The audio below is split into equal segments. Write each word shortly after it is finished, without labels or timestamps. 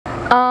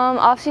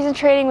Off-season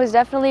training was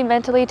definitely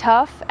mentally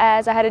tough,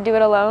 as I had to do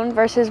it alone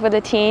versus with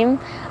a team.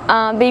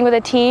 Being with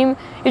a team,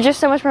 you're just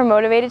so much more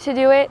motivated to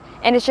do it,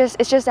 and it's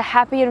just a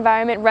happy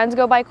environment. Runs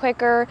go by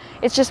quicker.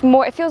 It's just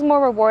more. It feels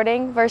more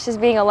rewarding versus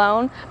being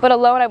alone. But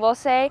alone, I will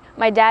say,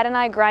 my dad and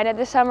I grinded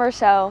this summer,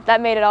 so that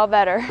made it all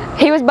better.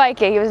 He was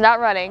biking. He was not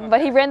running,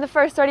 but he ran the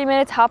first 30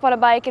 minutes, hop on a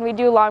bike, and we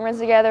do long runs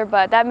together.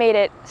 But that made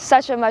it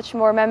such a much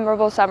more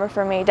memorable summer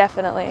for me,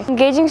 definitely.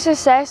 Engaging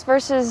success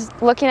versus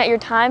looking at your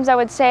times, I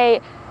would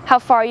say how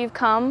far you've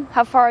come,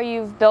 how far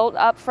you've built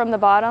up from the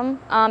bottom.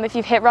 If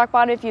you've hit rock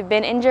bottom, if you've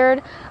been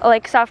injured,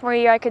 like sophomore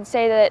year, I could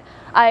say that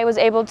I was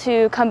able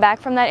to come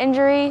back from that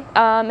injury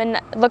and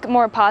look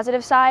more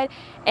positive side.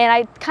 And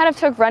I kind of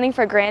took running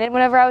for granted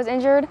whenever I was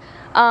injured.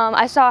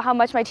 I saw how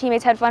much my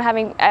teammates had fun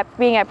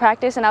being at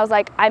practice, and I was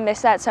like, I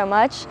miss that so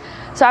much.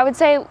 So I would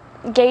say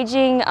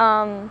gauging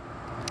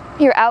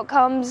your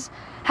outcomes,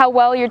 how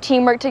well your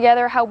team worked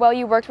together, how well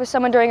you worked with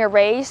someone during a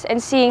race,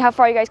 and seeing how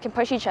far you guys can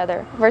push each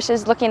other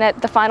versus looking at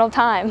the final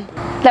time.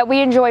 That we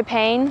enjoy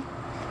pain,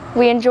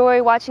 we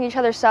enjoy watching each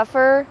other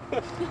suffer.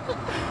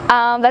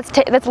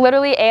 That's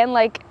literally, and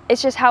like,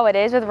 it's just how it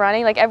is with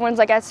running. Like, everyone's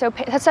like, that's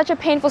such a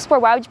painful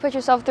sport. Why would you put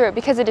yourself through it?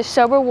 Because it is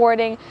so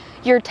rewarding.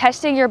 You're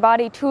testing your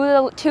body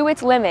to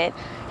its limit.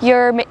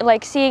 You're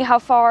like seeing how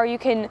far you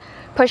can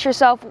push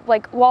yourself,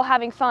 like, while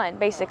having fun,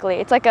 basically.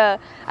 It's like I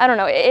don't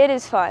know, it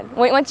is fun.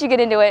 Once you get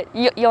into it,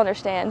 you'll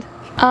understand.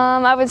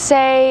 I would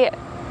say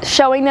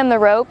showing them the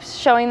ropes,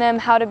 showing them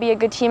how to be a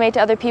good teammate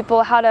to other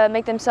people, how to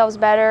make themselves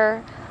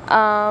better,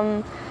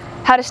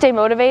 how to stay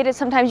motivated.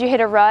 Sometimes you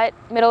hit a rut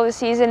middle of the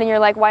season and you're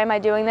like, why am I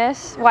doing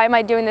this? Why am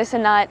I doing this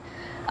and not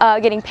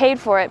getting paid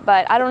for it?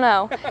 But I don't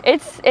know.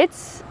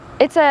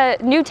 It's a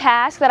new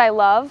task that I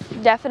love,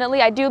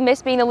 definitely. I do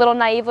miss being a little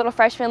naive little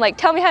freshman, like,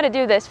 tell me how to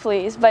do this,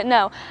 please. But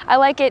no, I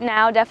like it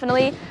now,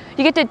 definitely.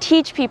 You get to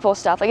teach people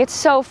stuff. Like, it's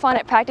so fun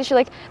at practice. You're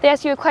like, they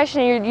ask you a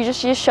question and you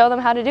just show them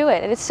how to do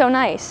it, and it's so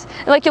nice.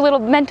 They're like your little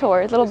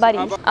mentor, little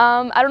buddies.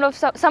 I don't know if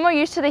some are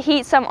used to the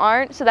heat, some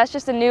aren't, so that's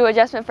just a new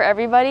adjustment for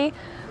everybody.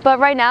 But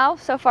right now,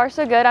 so far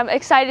so good. I'm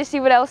excited to see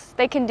what else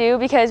they can do,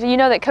 because you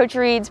know that Coach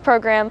Reed's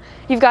program,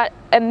 you've got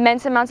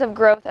immense amounts of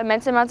growth,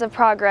 immense amounts of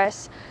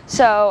progress.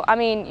 So, I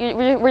mean,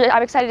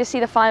 I'm excited to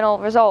see the final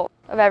result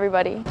of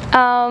everybody.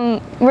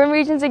 We're in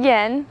regions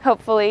again,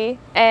 hopefully,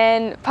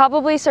 and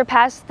probably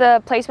surpass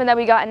the placement that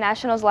we got in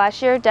nationals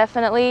last year,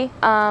 definitely.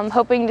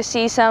 Hoping to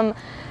see some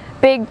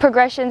big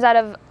progressions out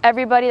of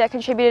everybody that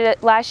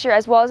contributed last year,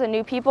 as well as the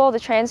new people, the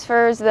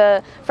transfers,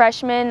 the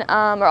freshmen,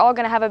 are all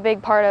going to have a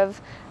big part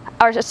of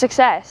our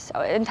success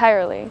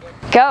entirely.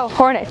 Go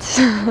Hornets!